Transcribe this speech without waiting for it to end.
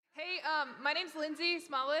My name's Lindsay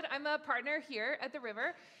Smallwood. I'm a partner here at the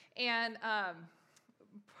River, and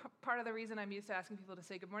part of the reason I'm used to asking people to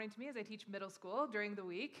say good morning to me is I teach middle school during the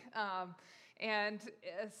week,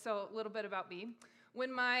 so a little bit about me.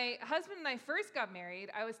 When my husband and I first got married,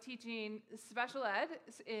 I was teaching special ed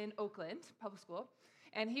in Oakland Public School,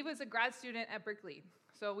 and he was a grad student at Berkeley,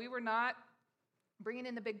 so we were not bringing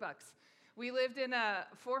in the big bucks. We lived in a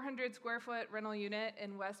 400-square-foot rental unit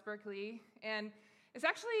in West Berkeley, and it's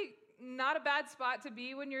actually not a bad spot to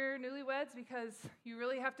be when you're newlyweds because you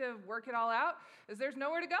really have to work it all out because there's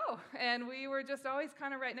nowhere to go. And we were just always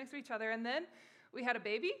kind of right next to each other. And then we had a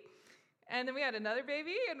baby, and then we had another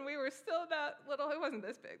baby, and we were still that little. It wasn't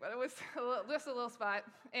this big, but it was just a little spot,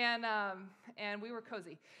 and we were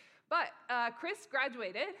cozy. But Chris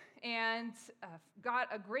graduated and got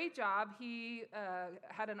a great job. He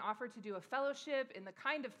had an offer to do a fellowship in the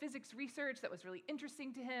kind of physics research that was really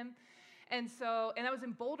interesting to him. And that was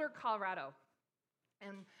in Boulder, Colorado.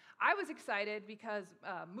 And I was excited because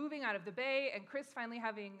moving out of the Bay and Chris finally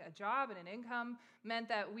having a job and an income meant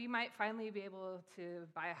that we might finally be able to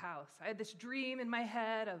buy a house. I had this dream in my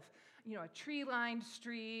head of, a tree-lined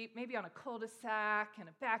street, maybe on a cul-de-sac and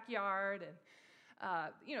a backyard,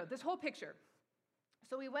 and this whole picture.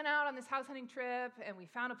 So we went out on this house hunting trip, and we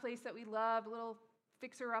found a place that we loved, a little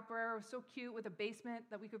fixer-upper. It was so cute with a basement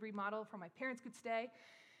that we could remodel for my parents could stay.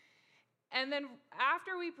 And then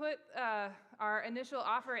after we put our initial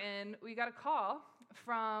offer in, we got a call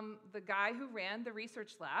from the guy who ran the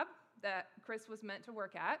research lab that Chris was meant to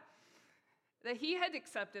work at, that he had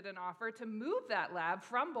accepted an offer to move that lab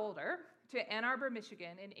from Boulder to Ann Arbor,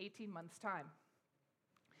 Michigan in 18 months' time.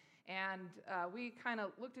 And we kind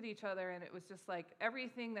of looked at each other, and it was just like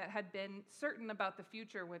everything that had been certain about the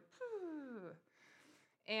future went, phew.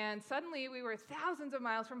 And suddenly we were thousands of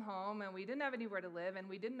miles from home, and we didn't have anywhere to live, and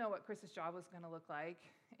we didn't know what Chris's job was going to look like,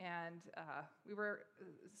 and we were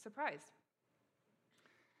surprised.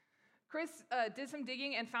 Chris did some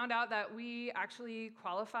digging and found out that we actually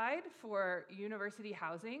qualified for university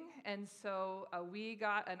housing, and so we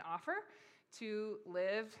got an offer to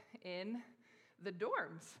live in the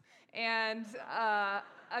dorms. And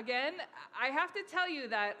again, I have to tell you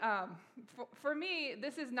that for me,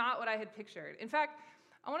 this is not what I had pictured. In fact,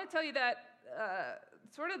 I want to tell you that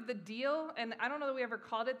sort of the deal, and I don't know that we ever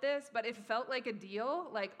called it this, but it felt like a deal,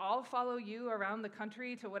 like I'll follow you around the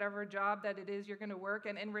country to whatever job that it is you're going to work,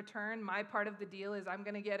 and in return, my part of the deal is I'm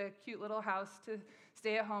going to get a cute little house to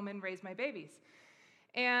stay at home and raise my babies.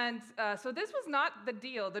 And so this was not the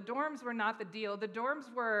deal. The dorms were not the deal. The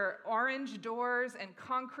dorms were orange doors and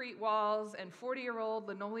concrete walls and 40-year-old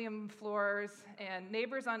linoleum floors and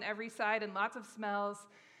neighbors on every side and lots of smells.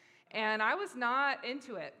 And I was not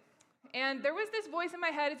into it. And there was this voice in my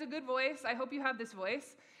head. It's a good voice. I hope you have this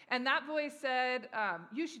voice. And that voice said,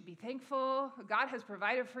 you should be thankful. God has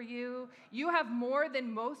provided for you. You have more than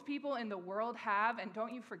most people in the world have, and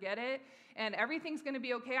don't you forget it. And everything's going to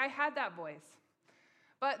be okay. I had that voice.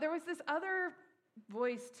 But there was this other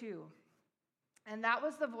voice too. And that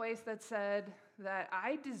was the voice that said that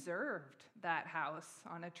I deserved that house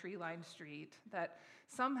on a tree-lined street, that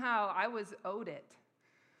somehow I was owed it.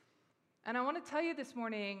 And I want to tell you this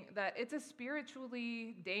morning that it's a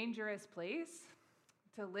spiritually dangerous place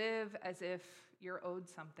to live as if you're owed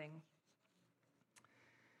something.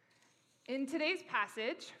 In today's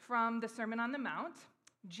passage from the Sermon on the Mount,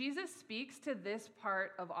 Jesus speaks to this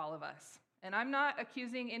part of all of us. And I'm not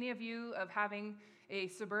accusing any of you of having a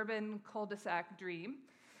suburban cul-de-sac dream.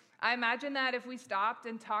 I imagine that if we stopped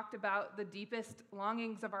and talked about the deepest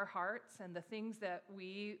longings of our hearts and the things that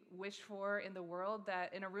we wish for in the world,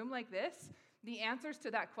 that in a room like this, the answers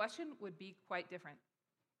to that question would be quite different.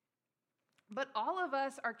 But all of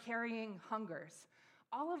us are carrying hungers.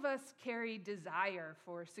 All of us carry desire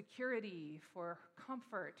for security, for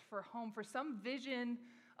comfort, for home, for some vision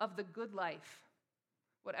of the good life,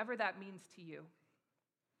 whatever that means to you.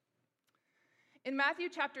 In Matthew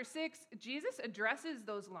chapter 6, Jesus addresses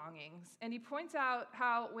those longings, and he points out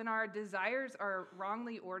how when our desires are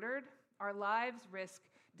wrongly ordered, our lives risk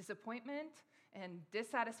disappointment and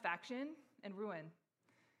dissatisfaction and ruin.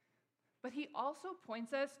 But he also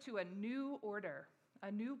points us to a new order,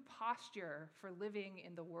 a new posture for living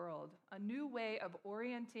in the world, a new way of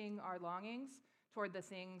orienting our longings toward the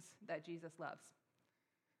things that Jesus loves.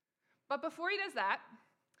 But before he does that,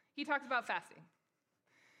 he talks about fasting.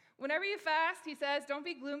 Whenever you fast, he says, don't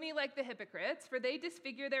be gloomy like the hypocrites, for they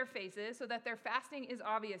disfigure their faces so that their fasting is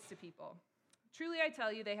obvious to people. Truly, I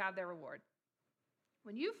tell you, they have their reward.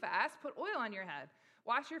 When you fast, put oil on your head,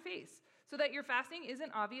 wash your face, so that your fasting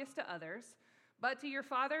isn't obvious to others, but to your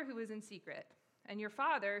Father who is in secret. And your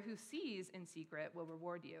Father who sees in secret will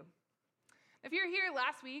reward you. If you're here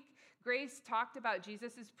last week, Grace talked about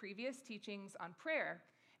Jesus' previous teachings on prayer.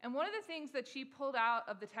 And one of the things that she pulled out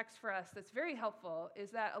of the text for us that's very helpful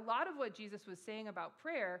is that a lot of what Jesus was saying about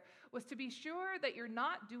prayer was to be sure that you're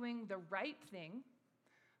not doing the right thing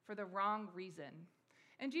for the wrong reason.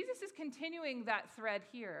 And Jesus is continuing that thread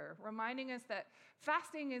here, reminding us that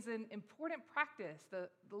fasting is an important practice, the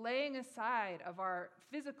laying aside of our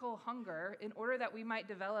physical hunger in order that we might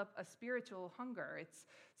develop a spiritual hunger. It's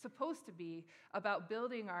supposed to be about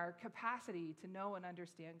building our capacity to know and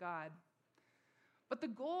understand God. But the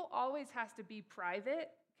goal always has to be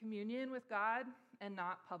private communion with God and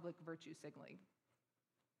not public virtue signaling.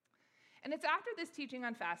 And it's after this teaching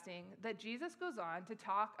on fasting that Jesus goes on to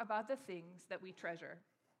talk about the things that we treasure.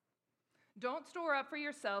 Don't store up for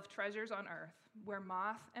yourself treasures on earth, where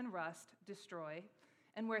moth and rust destroy,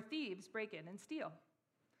 and where thieves break in and steal.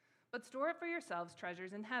 But store up for yourselves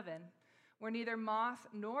treasures in heaven, where neither moth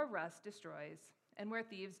nor rust destroys, and where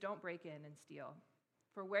thieves don't break in and steal.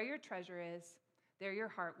 For where your treasure is, there your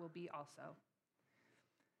heart will be also.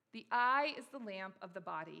 The eye is the lamp of the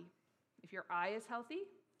body. If your eye is healthy,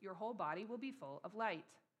 your whole body will be full of light.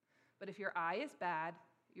 But if your eye is bad,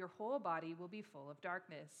 your whole body will be full of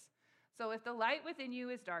darkness. So if the light within you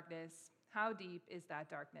is darkness, how deep is that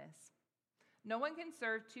darkness? No one can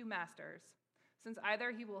serve two masters, since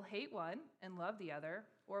either he will hate one and love the other,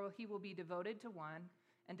 or he will be devoted to one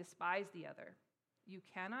and despise the other. You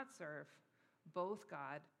cannot serve both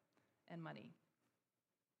God and money.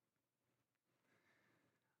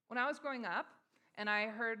 When I was growing up and I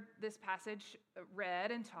heard this passage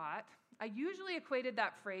read and taught, I usually equated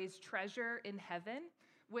that phrase, treasure in heaven,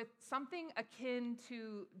 with something akin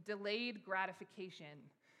to delayed gratification.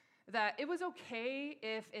 That it was okay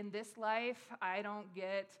if in this life I don't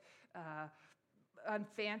get a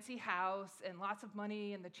fancy house and lots of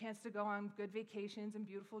money and the chance to go on good vacations and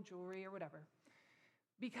beautiful jewelry or whatever.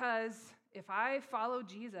 Because if I follow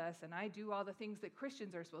Jesus and I do all the things that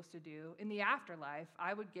Christians are supposed to do, in the afterlife,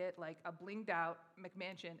 I would get like a blinged out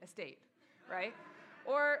McMansion estate, right?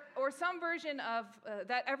 Or some version of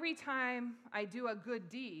that every time I do a good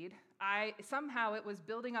deed, somehow it was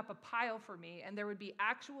building up a pile for me, and there would be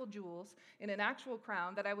actual jewels in an actual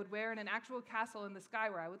crown that I would wear in an actual castle in the sky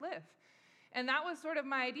where I would live. And that was sort of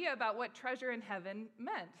my idea about what treasure in heaven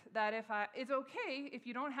meant, that it's okay if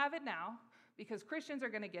you don't have it now, because Christians are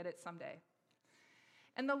going to get it someday.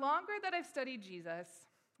 And the longer that I've studied Jesus,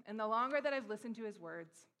 and the longer that I've listened to his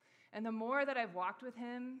words, and the more that I've walked with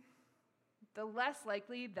him, the less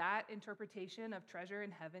likely that interpretation of treasure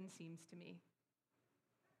in heaven seems to me.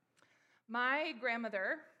 My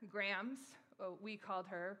grandmother, Grams, we called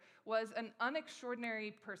her, was an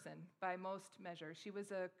unextraordinary person by most measures. She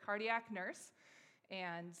was a cardiac nurse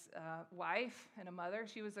and wife and a mother.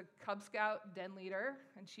 She was a Cub Scout den leader,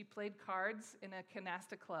 and she played cards in a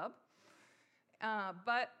canasta club.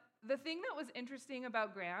 But the thing that was interesting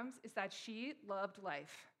about Grams is that she loved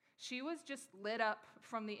life. She was just lit up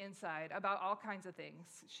from the inside about all kinds of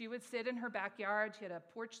things. She would sit in her backyard. She had a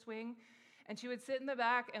porch swing, and she would sit in the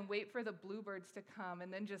back and wait for the bluebirds to come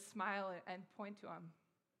and then just smile and point to them.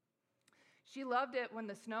 She loved it when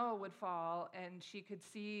the snow would fall and she could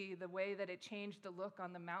see the way that it changed the look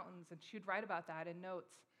on the mountains, and she'd write about that in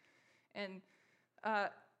notes. And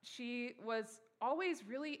she was always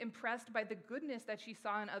really impressed by the goodness that she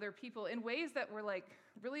saw in other people in ways that were like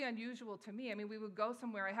really unusual to me. I mean, we would go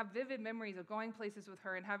somewhere. I have vivid memories of going places with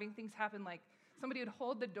her and having things happen, like somebody would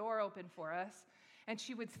hold the door open for us and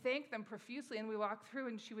she would thank them profusely, and we walked through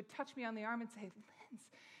and she would touch me on the arm and say, "Linz,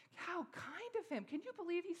 how kind of him. Can you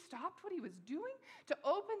believe he stopped what he was doing to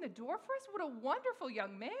open the door for us? What a wonderful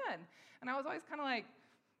young man." And I was always kind of like,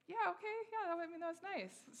 yeah, okay, yeah, I mean, that was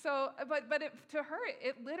nice. So, but to her,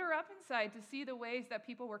 it lit her up inside to see the ways that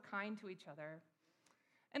people were kind to each other.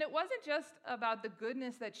 And it wasn't just about the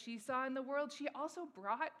goodness that she saw in the world. She also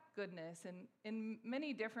brought goodness in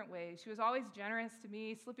many different ways. She was always generous to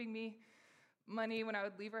me, slipping me money when I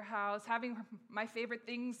would leave her house, having my favorite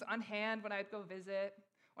things on hand when I'd go visit.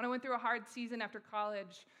 When I went through a hard season after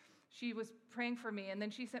college, she was praying for me, and then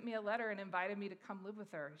she sent me a letter and invited me to come live with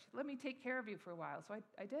her. She said, "Let me take care of you for a while," so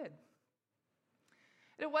I did.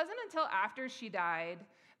 It wasn't until after she died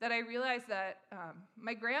that I realized that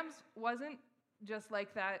my Grams wasn't just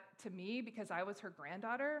like that to me because I was her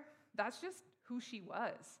granddaughter. That's just who she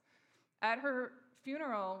was. At her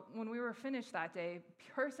funeral, when we were finished that day,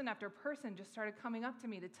 person after person just started coming up to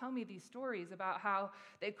me to tell me these stories about how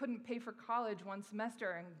they couldn't pay for college one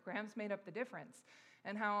semester and Grams made up the difference,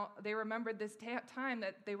 and how they remembered this time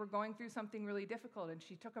that they were going through something really difficult and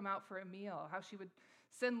she took them out for a meal, how she would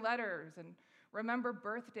send letters and remember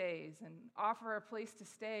birthdays, and offer a place to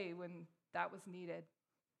stay when that was needed.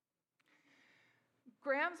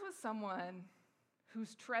 Grams was someone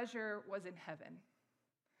whose treasure was in heaven.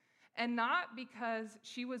 And not because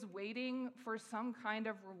she was waiting for some kind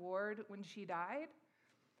of reward when she died.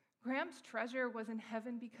 Graham's treasure was in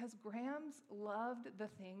heaven because Graham's loved the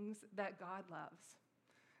things that God loves.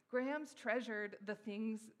 Graham's treasured the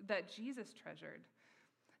things that Jesus treasured.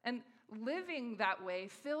 And living that way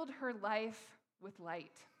filled her life with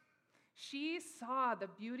light. She saw the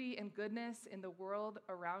beauty and goodness in the world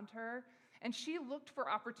around her, and she looked for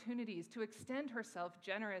opportunities to extend herself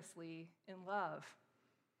generously in love.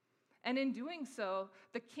 And in doing so,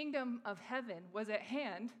 the kingdom of heaven was at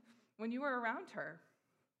hand when you were around her.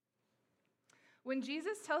 When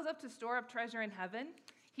Jesus tells us to store up treasure in heaven,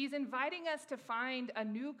 he's inviting us to find a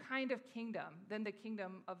new kind of kingdom than the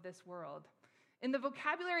kingdom of this world. In the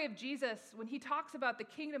vocabulary of Jesus, when he talks about the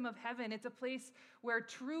kingdom of heaven, it's a place where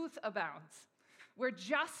truth abounds, where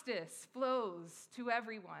justice flows to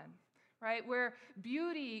everyone, right? Where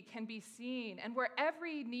beauty can be seen, and where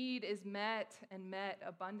every need is met and met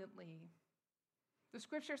abundantly. The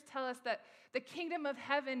scriptures tell us that the kingdom of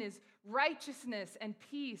heaven is righteousness and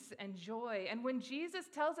peace and joy. And when Jesus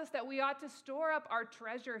tells us that we ought to store up our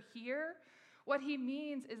treasure here, what he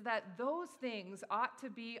means is that those things ought to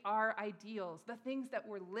be our ideals, the things that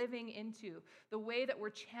we're living into, the way that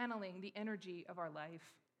we're channeling the energy of our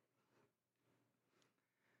life.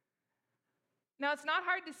 Now, it's not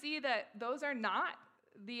hard to see that those are not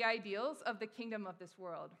the ideals of the kingdom of this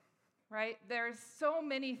world, right? There's so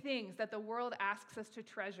many things that the world asks us to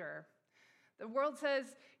treasure. The world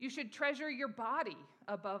says you should treasure your body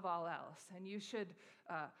above all else, and you should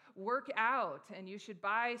work out, and you should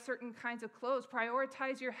buy certain kinds of clothes,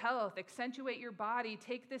 prioritize your health, accentuate your body,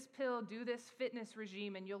 take this pill, do this fitness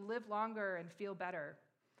regime, and you'll live longer and feel better.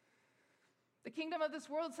 The kingdom of this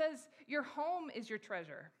world says your home is your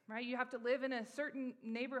treasure, right? You have to live in a certain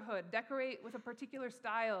neighborhood, decorate with a particular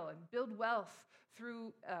style, and build wealth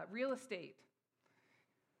through real estate.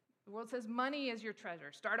 The world says money is your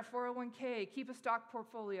treasure. Start a 401k, keep a stock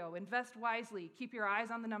portfolio, invest wisely, keep your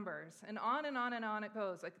eyes on the numbers, and on and on and on it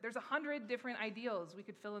goes. Like there's 100 different ideals. We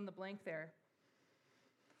could fill in the blank there.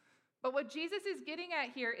 But what Jesus is getting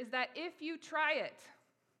at here is that if you try it,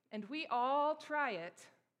 and we all try it,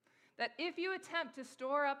 that if you attempt to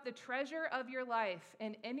store up the treasure of your life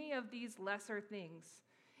in any of these lesser things,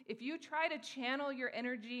 if you try to channel your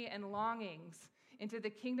energy and longings into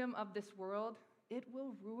the kingdom of this world, it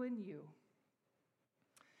will ruin you.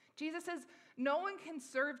 Jesus says no one can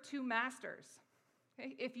serve two masters.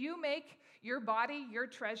 Okay? If you make your body your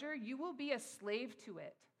treasure, you will be a slave to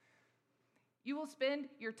it. You will spend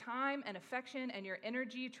your time and affection and your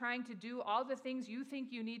energy trying to do all the things you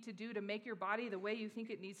think you need to do to make your body the way you think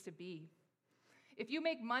it needs to be. If you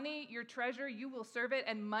make money your treasure, you will serve it,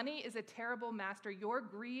 and money is a terrible master. Your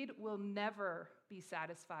greed will never be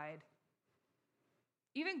satisfied.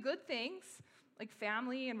 Even good things, like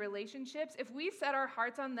family and relationships, if we set our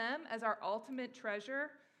hearts on them as our ultimate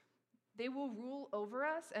treasure, they will rule over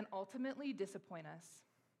us and ultimately disappoint us.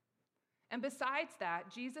 And besides that,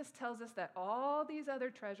 Jesus tells us that all these other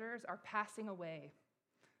treasures are passing away.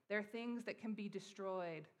 They're things that can be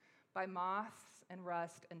destroyed by moths and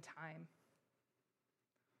rust and time.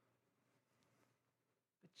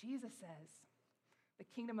 But Jesus says the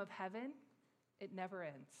kingdom of heaven, it never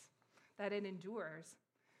ends, that it endures.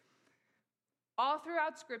 All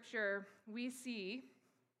throughout Scripture, we see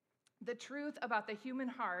the truth about the human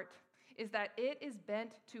heart is that it is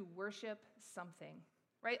bent to worship something,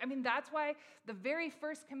 right? I mean, that's why the very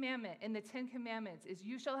first commandment in the 10 Commandments is,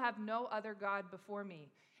 you shall have no other God before me.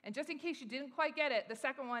 And just in case you didn't quite get it, the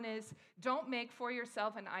second one is, don't make for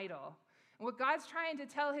yourself an idol. And what God's trying to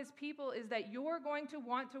tell his people is that you're going to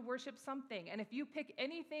want to worship something. And if you pick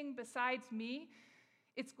anything besides me,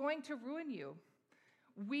 it's going to ruin you.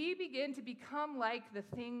 We begin to become like the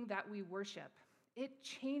thing that we worship. It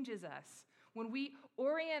changes us. When we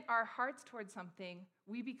orient our hearts towards something,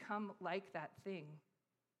 we become like that thing.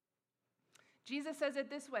 Jesus says it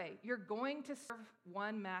this way: you're going to serve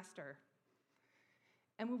one master.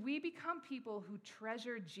 And when we become people who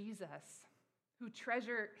treasure Jesus, who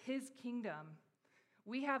treasure his kingdom,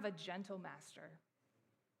 we have a gentle master,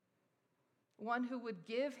 one who would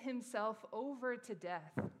give himself over to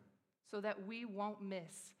death so that we won't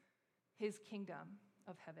miss his kingdom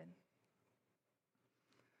of heaven.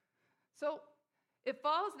 So it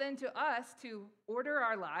falls then to us to order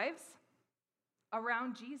our lives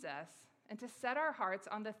around Jesus and to set our hearts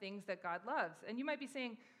on the things that God loves. And you might be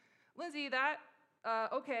saying, Lindsay, that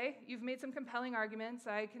okay, you've made some compelling arguments.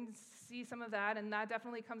 I can see some of that, and that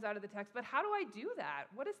definitely comes out of the text. But how do I do that?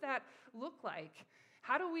 What does that look like?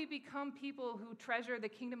 How do we become people who treasure the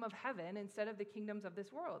kingdom of heaven instead of the kingdoms of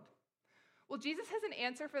this world? Well, Jesus has an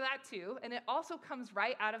answer for that too, and it also comes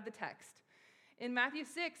right out of the text. In Matthew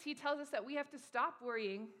 6, he tells us that we have to stop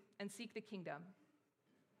worrying and seek the kingdom.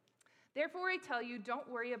 Therefore, I tell you, don't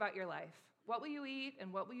worry about your life. What will you eat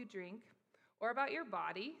and what will you drink? Or about your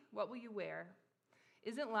body, what will you wear?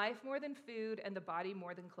 Isn't life more than food and the body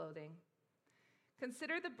more than clothing?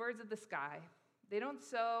 Consider the birds of the sky. They don't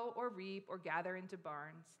sow or reap or gather into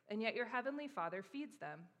barns, and yet your heavenly Father feeds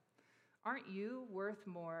them. Aren't you worth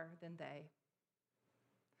more than they?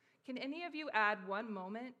 Can any of you add one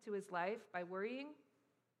moment to his life by worrying?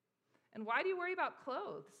 And why do you worry about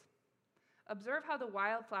clothes? Observe how the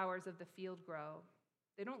wildflowers of the field grow.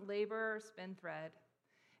 They don't labor or spin thread.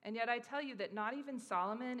 And yet I tell you that not even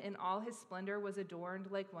Solomon in all his splendor was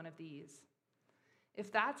adorned like one of these.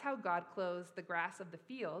 If that's how God clothes the grass of the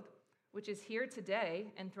field, which is here today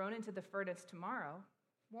and thrown into the furnace tomorrow,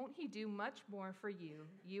 won't he do much more for you,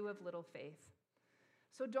 you of little faith?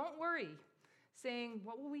 So don't worry, saying,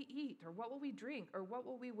 what will we eat, or what will we drink, or what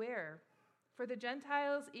will we wear? For the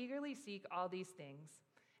Gentiles eagerly seek all these things,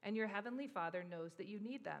 and your heavenly Father knows that you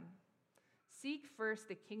need them. Seek first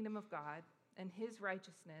the kingdom of God and his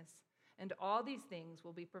righteousness, and all these things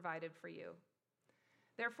will be provided for you.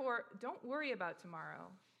 Therefore, don't worry about tomorrow.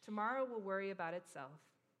 Tomorrow will worry about itself.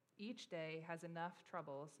 Each day has enough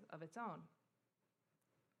troubles of its own.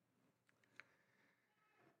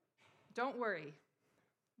 Don't worry,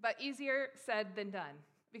 but easier said than done.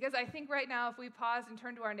 Because I think right now, if we paused and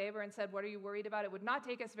turned to our neighbor and said, what are you worried about? It would not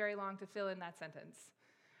take us very long to fill in that sentence.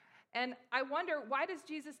 And I wonder, why does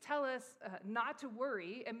Jesus tell us not to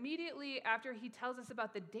worry immediately after he tells us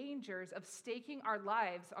about the dangers of staking our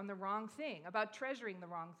lives on the wrong thing, about treasuring the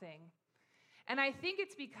wrong thing? And I think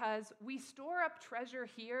it's because we store up treasure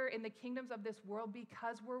here in the kingdoms of this world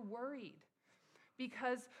because we're worried,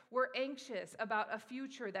 because we're anxious about a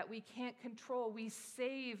future that we can't control. We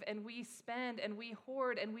save and we spend and we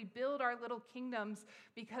hoard and we build our little kingdoms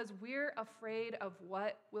because we're afraid of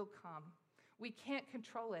what will come. We can't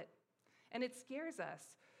control it. And it scares us.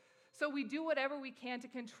 So we do whatever we can to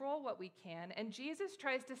control what we can. And Jesus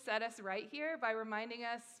tries to set us right here by reminding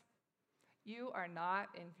us, you are not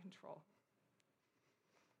in control.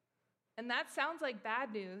 And that sounds like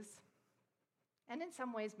bad news. And in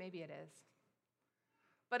some ways, maybe it is.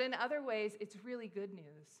 But in other ways, it's really good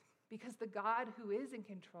news. Because the God who is in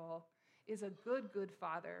control is a good, good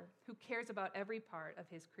Father who cares about every part of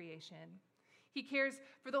his creation. He cares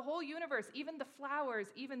for the whole universe, even the flowers,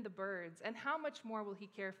 even the birds. And how much more will he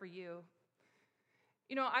care for you?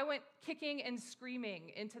 You know, I went kicking and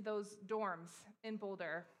screaming into those dorms in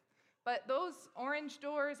Boulder. But those orange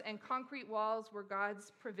doors and concrete walls were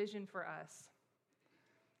God's provision for us.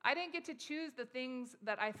 I didn't get to choose the things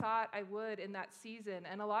that I thought I would in that season,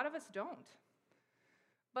 and a lot of us don't.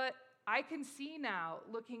 But I can see now,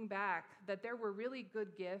 looking back, that there were really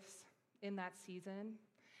good gifts in that season.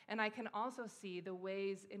 And I can also see the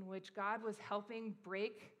ways in which God was helping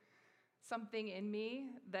break something in me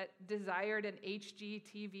that desired an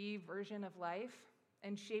HGTV version of life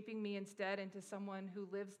and shaping me instead into someone who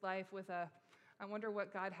lives life with a, I wonder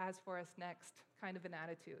what God has for us next kind of an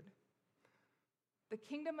attitude. The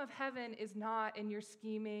kingdom of heaven is not in your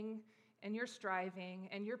scheming and your striving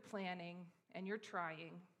and your planning and your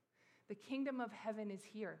trying. The kingdom of heaven is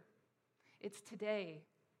here. It's today.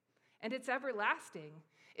 And it's everlasting.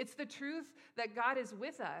 It's the truth that God is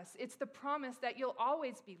with us. It's the promise that you'll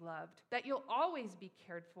always be loved, that you'll always be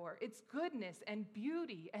cared for. It's goodness and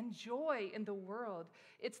beauty and joy in the world.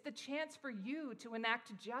 It's the chance for you to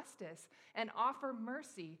enact justice and offer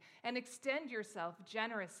mercy and extend yourself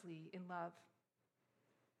generously in love.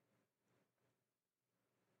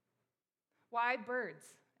 Why birds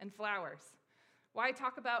and flowers? Why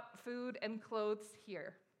talk about food and clothes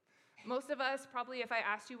here? Most of us, probably if I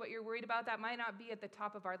asked you what you're worried about, that might not be at the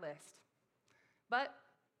top of our list. But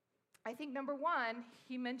I think number one,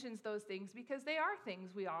 he mentions those things because they are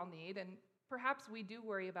things we all need, and perhaps we do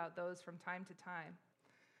worry about those from time to time.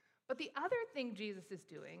 But the other thing Jesus is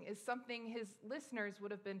doing is something his listeners would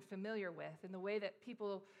have been familiar with in the way that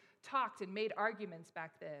people talked and made arguments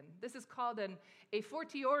back then. This is called a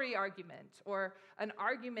fortiori argument, or an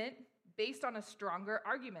argument based on a stronger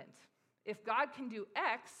argument. If God can do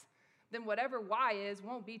X, then whatever Y is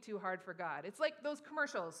won't be too hard for God. It's like those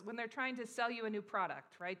commercials when they're trying to sell you a new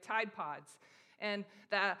product, right? Tide Pods. And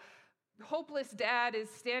hopeless dad is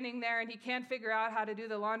standing there and he can't figure out how to do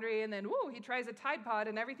the laundry, and then, he tries a Tide Pod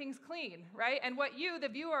and everything's clean, right? And what you, the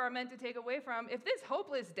viewer, are meant to take away from, if this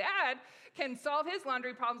hopeless dad can solve his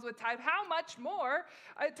laundry problems with Tide, how much more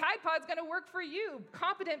a Tide Pod's going to work for you,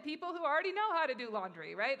 competent people who already know how to do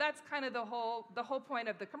laundry, right? That's kind of the whole point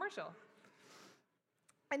of the commercial.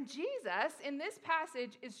 And Jesus, in this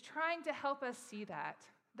passage, is trying to help us see that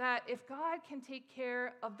if God can take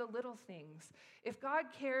care of the little things, if God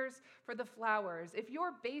cares for the flowers, if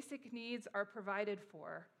your basic needs are provided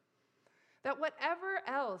for, that whatever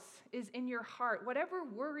else is in your heart, whatever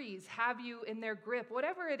worries have you in their grip,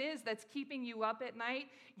 whatever it is that's keeping you up at night,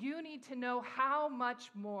 you need to know how much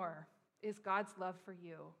more is God's love for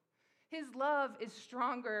you. His love is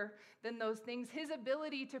stronger than those things. His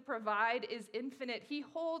ability to provide is infinite. He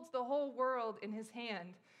holds the whole world in his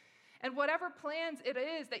hand. And whatever plans it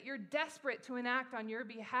is that you're desperate to enact on your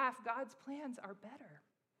behalf, God's plans are better.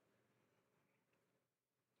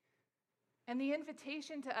 And the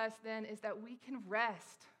invitation to us then is that we can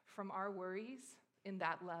rest from our worries in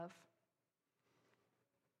that love.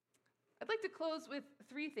 I'd like to close with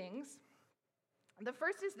 3 things. The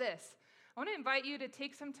first is this. I want to invite you to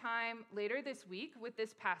take some time later this week with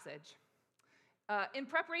this passage. In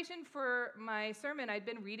preparation for my sermon, I'd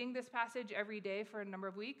been reading this passage every day for a number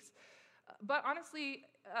of weeks. But honestly,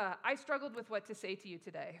 I struggled with what to say to you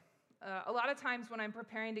today. A lot of times when I'm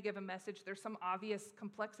preparing to give a message, there's some obvious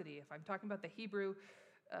complexity. If I'm talking about the Hebrew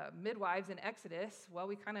midwives in Exodus, well,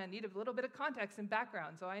 we kind of need a little bit of context and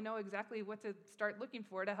background, so I know exactly what to start looking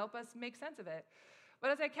for to help us make sense of it. But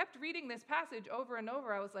as I kept reading this passage over and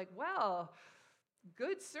over, I was like, well,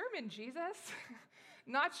 good sermon, Jesus.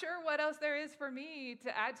 Not sure what else there is for me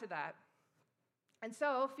to add to that. And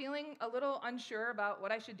so, feeling a little unsure about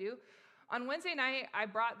what I should do, on Wednesday night, I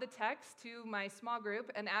brought the text to my small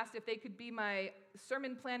group and asked if they could be my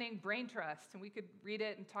sermon planning brain trust, and we could read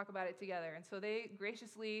it and talk about it together. And so they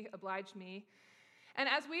graciously obliged me. And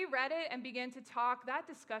as we read it and began to talk, that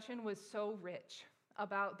discussion was so rich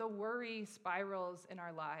about the worry spirals in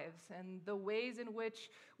our lives and the ways in which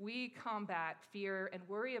we combat fear and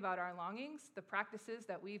worry about our longings, the practices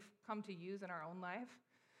that we've come to use in our own life.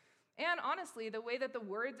 And honestly, the way that the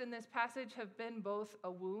words in this passage have been both a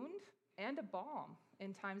wound and a balm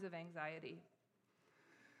in times of anxiety.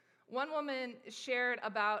 One woman shared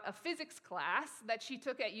about a physics class that she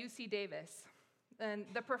took at UC Davis. And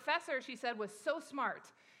the professor, she said, was so smart,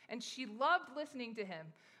 and she loved listening to him.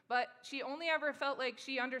 But she only ever felt like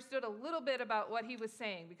she understood a little bit about what he was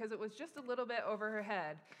saying because it was just a little bit over her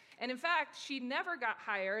head. And in fact, she never got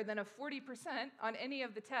higher than a 40% on any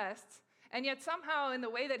of the tests, and yet somehow in the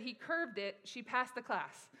way that he curved it, she passed the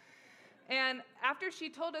class. And after she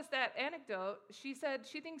told us that anecdote, she said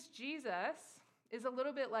she thinks Jesus is a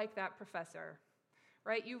little bit like that professor,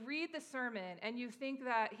 right? You read the sermon and you think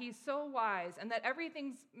that he's so wise and that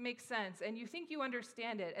everything makes sense and you think you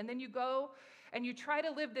understand it, and then you go and you try to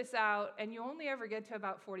live this out, and you only ever get to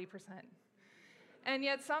about 40%. And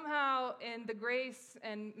yet somehow, in the grace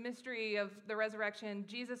and mystery of the resurrection,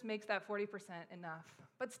 Jesus makes that 40% enough.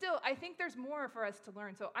 But still, I think there's more for us to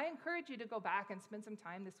learn. So I encourage you to go back and spend some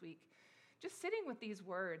time this week just sitting with these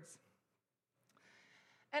words.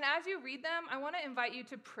 And as you read them, I want to invite you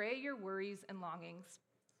to pray your worries and longings.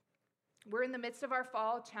 We're in the midst of our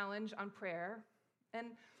fall challenge on prayer, and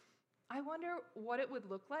I wonder what it would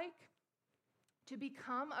look like to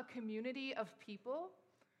become a community of people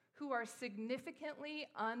who are significantly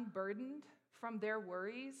unburdened from their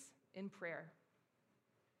worries in prayer.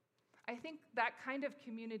 I think that kind of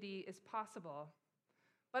community is possible.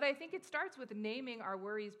 But I think it starts with naming our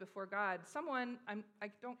worries before God. Someone, I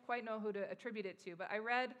don't quite know who to attribute it to, but I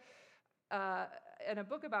read in a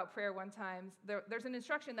book about prayer one time, there's an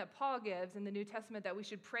instruction that Paul gives in the New Testament that we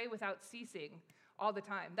should pray without ceasing all the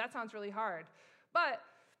time. That sounds really hard. But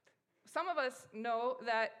some of us know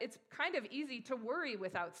that it's kind of easy to worry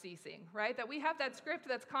without ceasing, right? That we have that script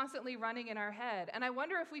that's constantly running in our head. And I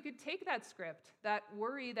wonder if we could take that script, that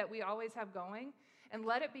worry that we always have going, and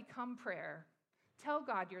let it become prayer. Tell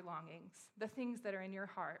God your longings, the things that are in your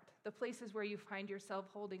heart, the places where you find yourself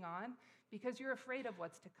holding on because you're afraid of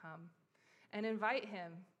what's to come, and invite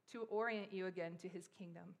him to orient you again to his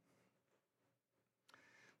kingdom.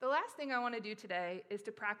 The last thing I want to do today is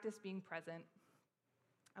to practice being present.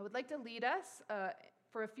 I would like to lead us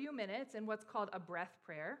for a few minutes in what's called a breath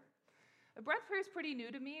prayer. A breath prayer is pretty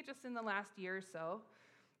new to me, just in the last year or so,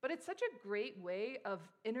 but it's such a great way of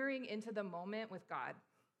entering into the moment with God.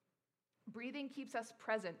 Breathing keeps us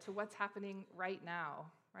present to what's happening right now,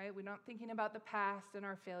 right? We're not thinking about the past and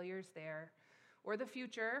our failures there, or the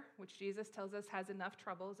future, which Jesus tells us has enough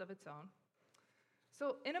troubles of its own.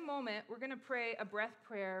 So, in a moment, we're going to pray a breath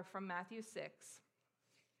prayer from Matthew 6.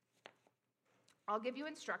 I'll give you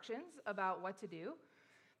instructions about what to do,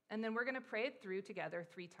 and then we're going to pray it through together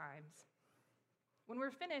 3 times. When we're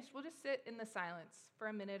finished, we'll just sit in the silence for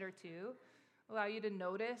a minute or two, allow you to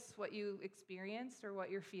notice what you experienced or what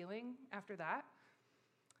you're feeling after that.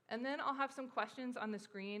 And then I'll have some questions on the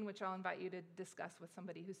screen, which I'll invite you to discuss with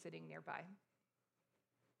somebody who's sitting nearby.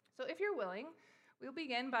 So if you're willing, we'll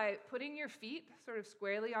begin by putting your feet sort of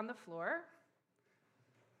squarely on the floor,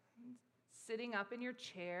 sitting up in your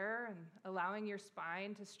chair and allowing your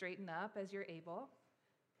spine to straighten up as you're able.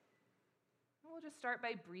 And we'll just start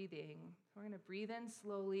by breathing. We're going to breathe in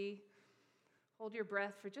slowly, hold your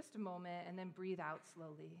breath for just a moment, and then breathe out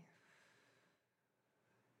slowly.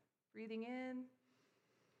 Breathing in,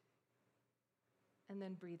 and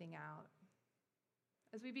then breathing out.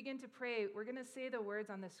 As we begin to pray, we're going to say the words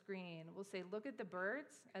on the screen. We'll say, look at the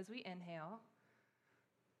birds as we inhale.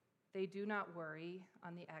 They do not worry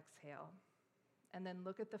on the exhale. And then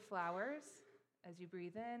look at the flowers as you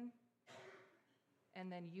breathe in.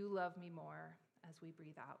 And then you love me more as we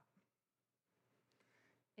breathe out.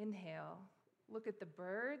 Inhale. Look at the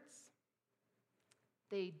birds.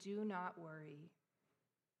 They do not worry.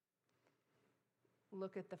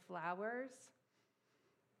 Look at the flowers.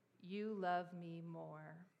 You love me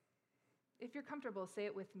more. If you're comfortable, say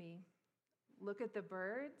it with me. Look at the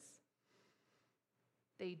birds.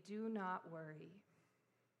 They do not worry.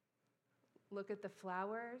 Look at the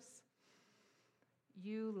flowers.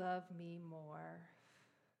 You love me more.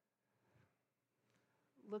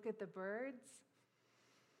 Look at the birds.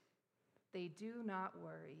 They do not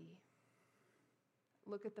worry.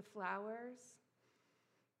 Look at the flowers.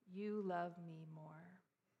 You love me more.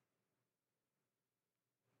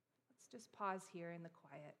 Let's just pause here in the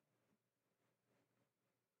quiet.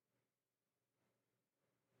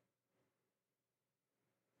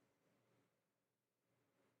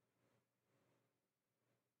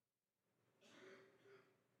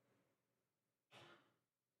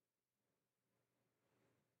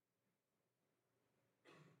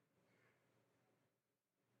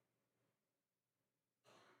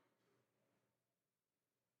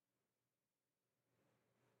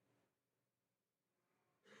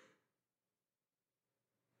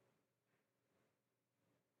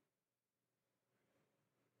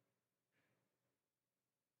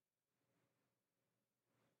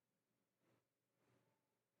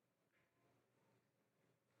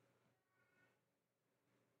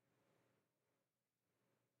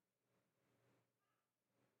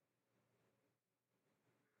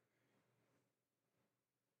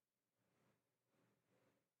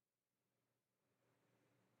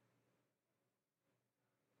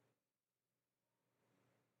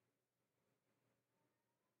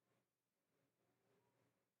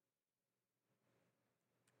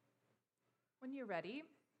 When you're ready,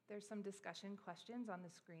 there's some discussion questions on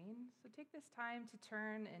the screen. So take this time to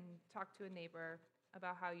turn and talk to a neighbor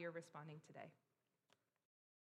about how you're responding today.